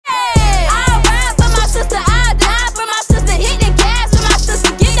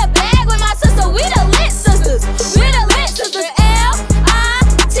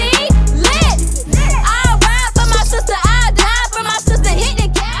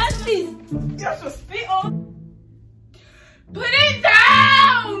got some spit on. Put it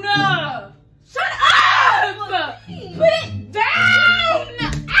down! Shut up! Put it down!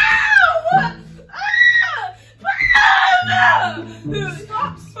 Ow!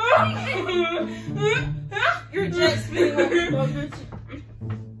 Stop spitting! You're just spitting on me.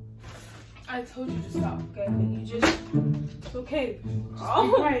 I told you to stop, okay? And you just... It's okay. Just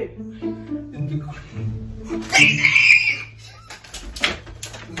be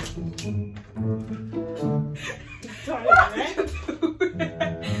quiet.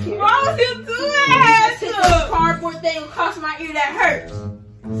 Why would you do that? This cardboard thing across my ear that hurts.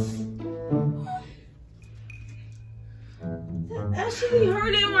 That should be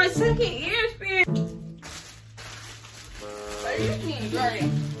hurting my second ear span. But you can't hurt it.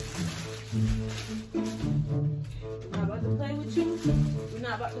 I'm not about to play with you. We're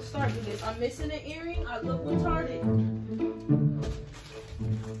not about to start with this. I'm missing an earring. I look retarded.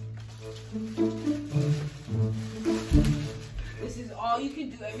 This is all you can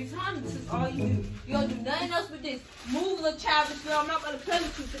do every time. This is all you do. You don't do nothing else with this. Move, little childish girl. I'm not going to play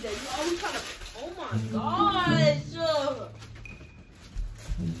with you today. You always trying to... Oh my gosh.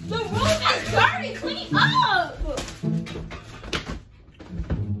 The room is dirty. Clean up.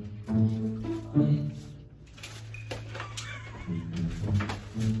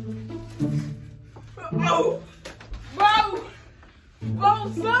 Oh.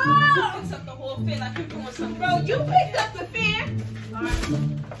 Bro, stop! Fix up the whole fan like you're doing something. Bro, you picked up the fan. Alright.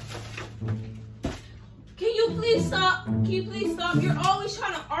 Can you please stop? Can you please stop? You're always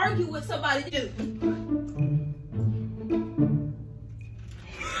trying to argue with somebody. Dude.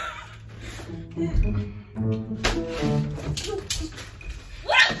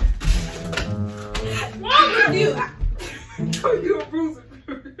 What? What's wrong with you? You're a bruiser.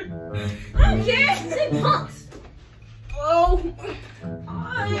 I don't care. Say punks. Oh,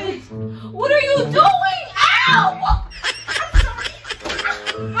 God. What are you doing? Ow!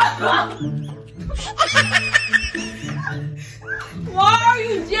 Why are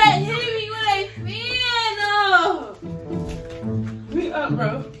you just hitting me with a fan? Me up,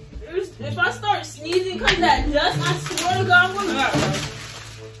 bro. If I start sneezing because of that dust, I swear to God, I'm gonna die,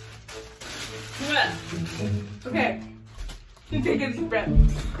 bro. Okay. You take a deep breath.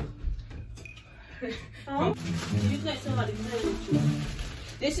 You let somebody play with you.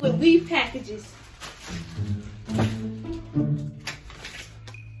 This is with weave packages.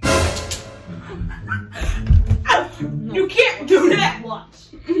 No, you can't do that. Watch.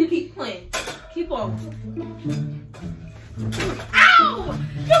 Keep playing. Keep on. Ow!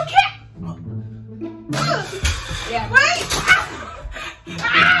 You can't. Yeah. Wait.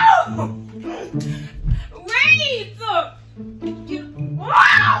 Ow! Wait.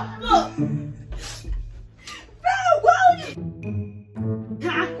 Wow! Look.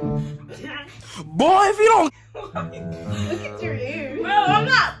 Boy, if you don't look at your ears. Bro, I'm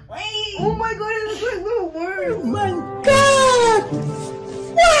not playing. Oh my God, it looks like little worms. Oh my God!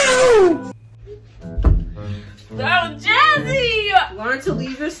 Wow! So Jazzy! Learn to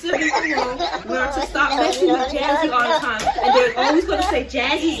leave your siblings alone. Learn to stop messing with Jazzy all the time. And they're always going to say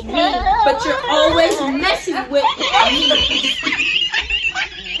Jazzy's mean, but you're always messing with me.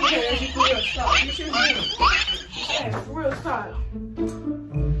 Okay, that's for real. Stop. Get your hand. Okay, for real, stop.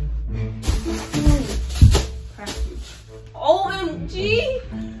 OMG!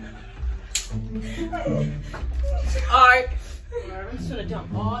 Alright. I'm just gonna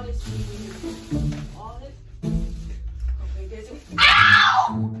dump all this. All this. Okay, there's it.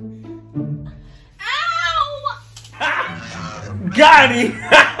 Ow! Ow! Got him!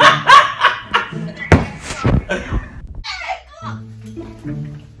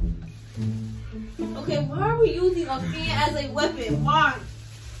 Okay, why are we using a fan as a weapon? Why?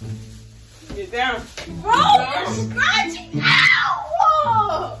 Get down. Bro, you're scratching.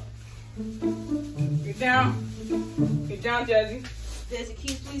 Ow! Get down. Get down, Jazzy. Jazzy, can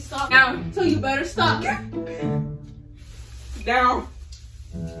you please stop? Down. So you better stop. Down.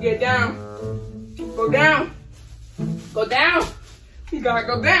 Get down. Go down. Go down. You gotta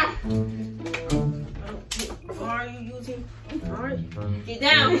go down. Why are you using? Alright. Get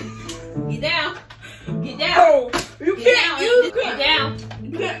down. Get down. Get down. Oh, you can't use. Get down.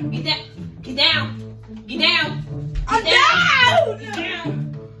 You can't. Get down. Get down. Get down. I'm down. Get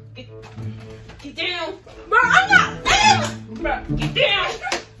down. Get down. Bro, I'm not down. Bro, get down.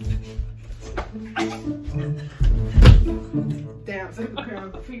 Down. So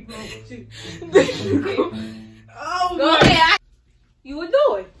oh, go ahead. You would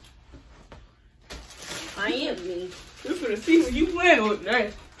do it. I am me. You're gonna see what you playing with now.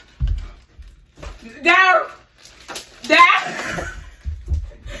 Down. Down.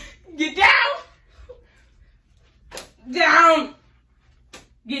 Get down.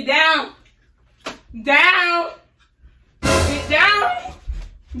 Down. Get down.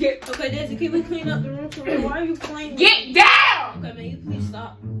 Get. Okay, Jazzy, can we clean up the room for me? Why are you cleaning? Get down. Okay, may you please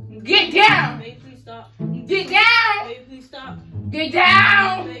stop. Get down. May you please stop. Get down. May you please stop. Get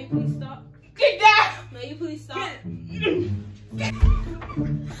down. May you please stop. Get down. May you please stop.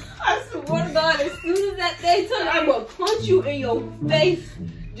 I swear to God, as soon as that day turns, I will punch you in your face.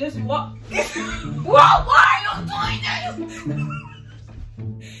 Just walk. Whoa, why are you doing that?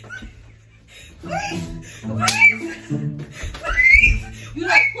 Please, please, please. You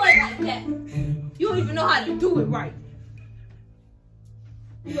don't play like that. You don't even know how to do it right.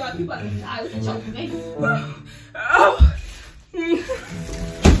 You about to die with your face. Oh.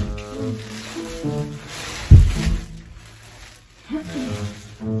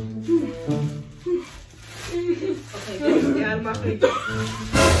 Okay, get out of my face.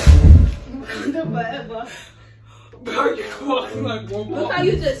 Forever. Bro, you're walking like one ball. Look how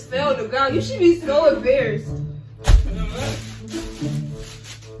you just fell on the ground. You should be so embarrassed.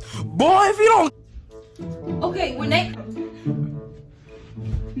 Boy, if you don't. Okay, when they.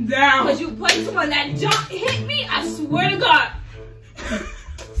 Down. Because you played someone that jump hit me, I swear to God.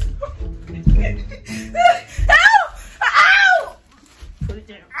 Ow! Ow! Put it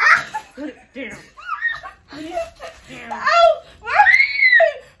down. Put it down. Put it down. Ow!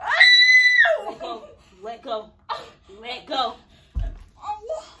 Ow! Let go. Let go.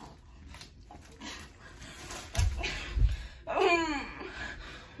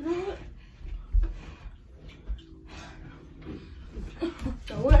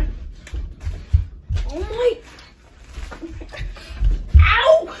 What? Oh my!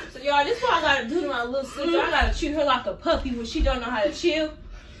 Ow! So y'all, this is what I gotta do to my little sister. I gotta treat her like a puppy when she don't know how to chill.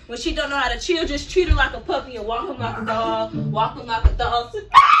 When she don't know how to chill, just treat her like a puppy and walk him like a dog. Walk him like a dog.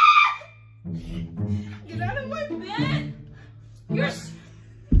 Get out of my bed! You're.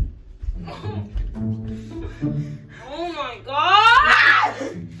 Oh my God!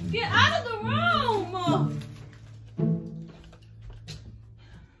 Get out of the room!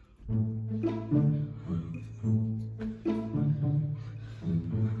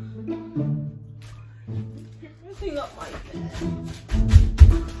 Up my bed.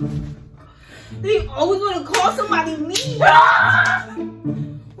 They always want to call somebody mean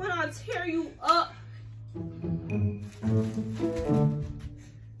when I tear you up. Wait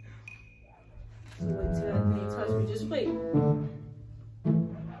till that thing touch me. Just wait.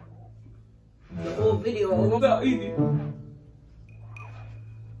 The whole video all about easy.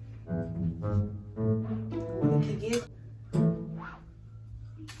 What you can get.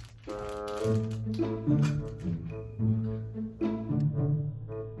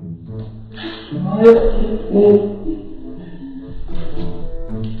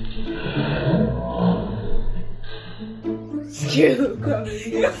 You coming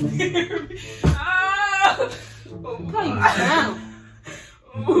here. Ah! How you sound?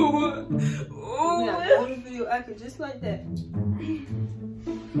 Yeah, the only video acting just like that.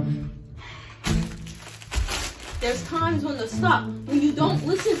 There's times when to stop. When you don't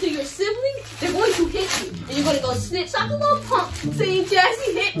listen to your siblings, they're going to hit you. And you're going to go snitch like a little punk saying,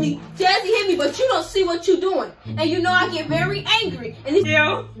 Jazzy hit me. Jazzy hit me, but you don't see what you're doing. And you know I get very angry. And it's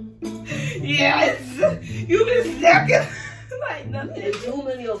yes! You've been sucking like nothing. And zoom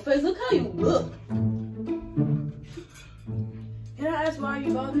in your face. Look how you look. Can I ask why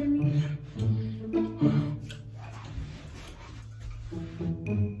you bothering me?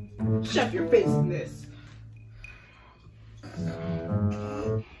 Shove your face in this.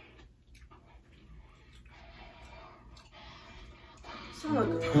 Sound like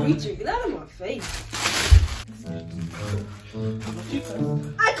a creature. Get out of my face.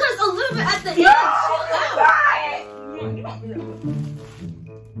 I cuss a little bit at the end. Chill out.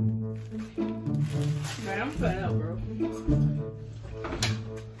 Man, I'm fed up, bro.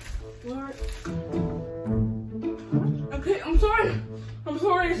 What? Okay, I'm sorry. I'm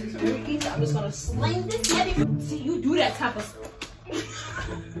sorry. I'm just gonna sling this heavy. See, you do that type of stuff.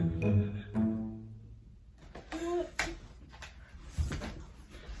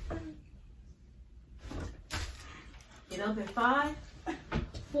 Get up in 5,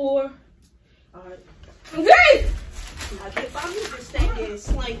 4. All right. Okay. Now get by me. Just stay there and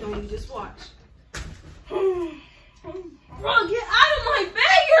slank on you. Just watch. Bro, get out of my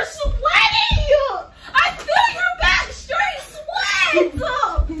bed. You're sweating. I feel your back straight sweat.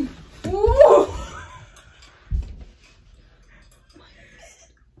 Ooh.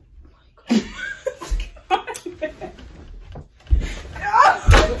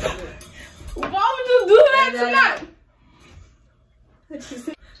 Why would you do that tonight?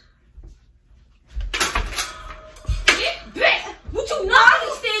 Get back! What you not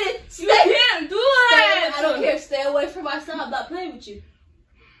understanding? You can't do stay away from my side. I'm not playing with you.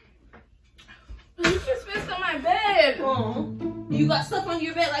 You just spit on my bed. You got stuff on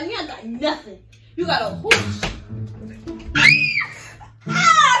your bed like me? I got nothing. You got a hooch. Please.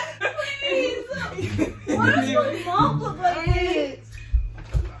 Why does my mom look like this?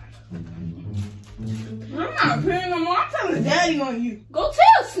 I'm not paying no more. I'm telling daddy on you. Go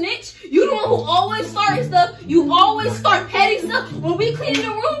tell, snitch. You the one who always starting stuff. You always start petty stuff. When we clean the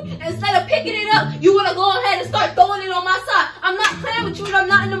room, instead of picking it up, you want to go ahead and start throwing it on my side. I'm not playing with you and I'm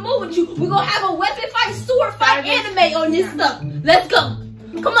not in the mood with you. We're going to have a weapon fight, sword fight, anime on this stuff. Let's go.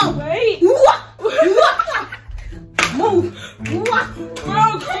 Come on. Wait. Move.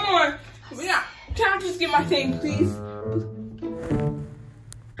 Bro, come on. Can I just get my thing, please?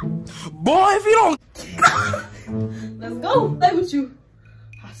 Boy, if you don't. Let's go. Play with you.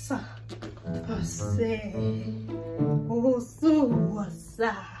 Asa. Ase. Osu.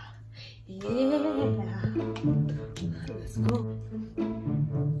 Asa. Yeah. Let's go.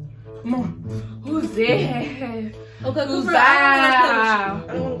 Come on. Who's there? Okay, Who's Cooper, that?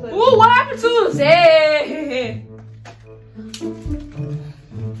 I don't want to play with you. Ooh, what happened to Zay?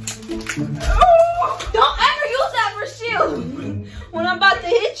 Don't ever use that for shield when I'm about to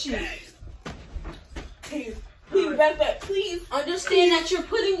hit you. Please, back that, please. Understand that you're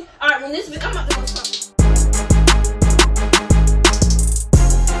putting. Alright, when this. I'm about to go stop.